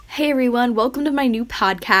Hey everyone, welcome to my new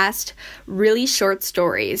podcast, Really Short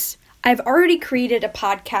Stories. I've already created a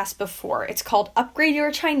podcast before. It's called Upgrade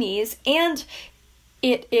Your Chinese, and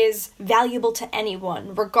it is valuable to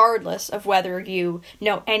anyone, regardless of whether you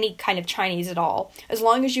know any kind of Chinese at all. As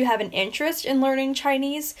long as you have an interest in learning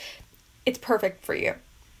Chinese, it's perfect for you.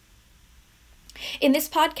 In this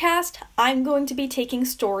podcast, I'm going to be taking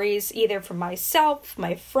stories either from myself,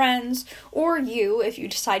 my friends, or you if you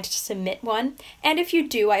decide to submit one. And if you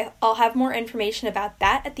do, I'll have more information about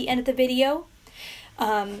that at the end of the video.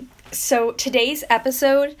 So today's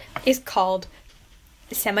episode is called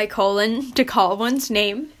to call one's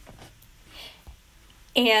name.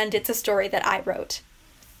 And it's a story that I wrote.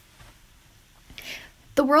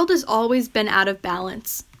 The world has always been out of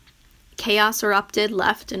balance. Chaos erupted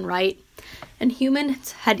left and right. And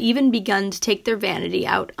humans had even begun to take their vanity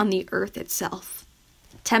out on the earth itself.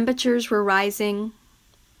 Temperatures were rising,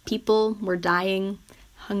 people were dying,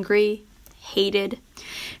 hungry, hated,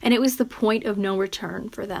 and it was the point of no return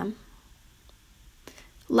for them.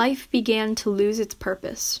 Life began to lose its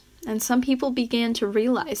purpose, and some people began to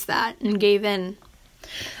realize that and gave in.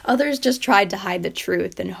 Others just tried to hide the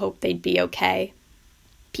truth and hoped they'd be okay.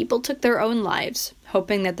 People took their own lives,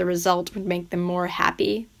 hoping that the result would make them more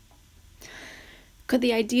happy. Could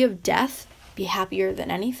the idea of death be happier than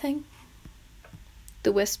anything?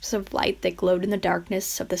 The wisps of light that glowed in the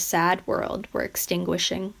darkness of the sad world were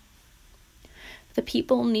extinguishing. The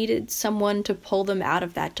people needed someone to pull them out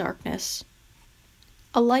of that darkness.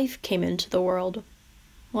 A life came into the world.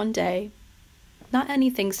 One day. Not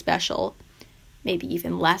anything special. Maybe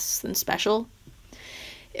even less than special.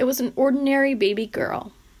 It was an ordinary baby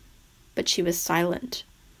girl. But she was silent.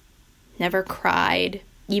 Never cried.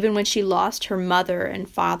 Even when she lost her mother and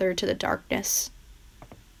father to the darkness.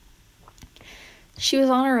 She was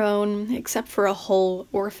on her own, except for a whole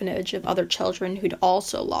orphanage of other children who'd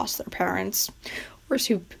also lost their parents,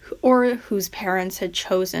 or whose parents had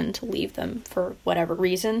chosen to leave them for whatever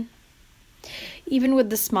reason. Even with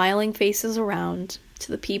the smiling faces around,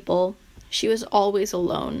 to the people, she was always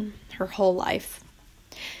alone her whole life.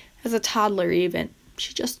 As a toddler even,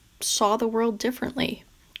 she just saw the world differently.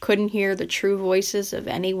 Couldn't hear the true voices of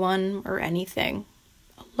anyone or anything.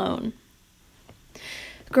 Alone.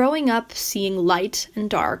 Growing up, seeing light and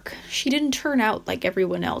dark, she didn't turn out like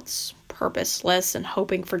everyone else, purposeless and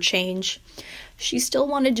hoping for change. She still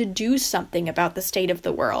wanted to do something about the state of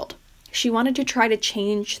the world. She wanted to try to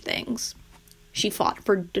change things. She fought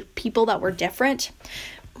for people that were different,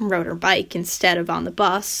 rode her bike instead of on the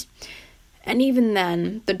bus, and even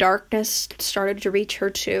then, the darkness started to reach her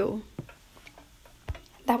too.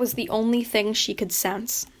 That was the only thing she could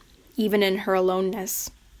sense, even in her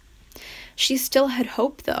aloneness. She still had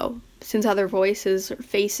hope, though, since other voices or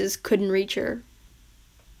faces couldn't reach her.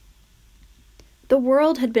 The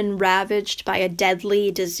world had been ravaged by a deadly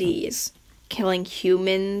disease, killing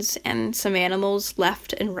humans and some animals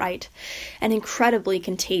left and right, and incredibly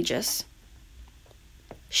contagious.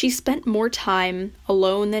 She spent more time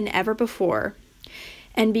alone than ever before,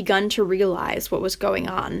 and begun to realize what was going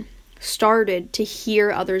on. Started to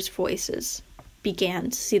hear others' voices, began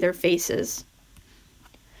to see their faces.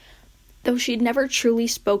 Though she'd never truly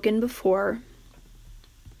spoken before,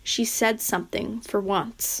 she said something for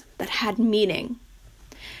once that had meaning.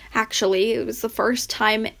 Actually, it was the first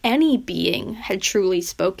time any being had truly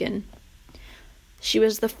spoken. She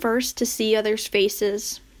was the first to see others'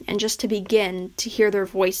 faces and just to begin to hear their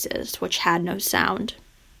voices, which had no sound.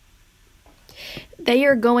 "They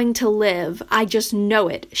are going to live, I just know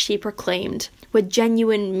it," she proclaimed, with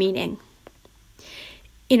genuine meaning.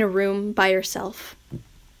 In a room by herself.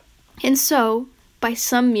 And so, by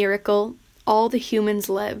some miracle, all the humans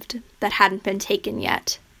lived that hadn't been taken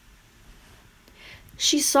yet.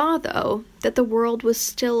 She saw, though, that the world was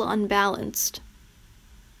still unbalanced.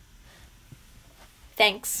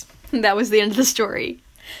 Thanks. That was the end of the story.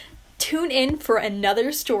 Tune in for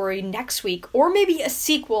another story next week, or maybe a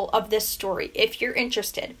sequel of this story if you're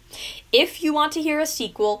interested. If you want to hear a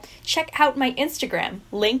sequel, check out my Instagram,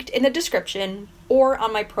 linked in the description, or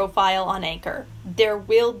on my profile on Anchor. There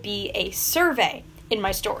will be a survey in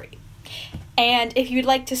my story. And if you'd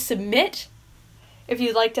like to submit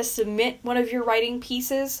one of your writing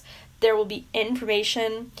pieces, there will be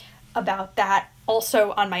information about that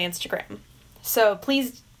also on my Instagram. So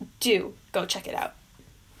please do go check it out.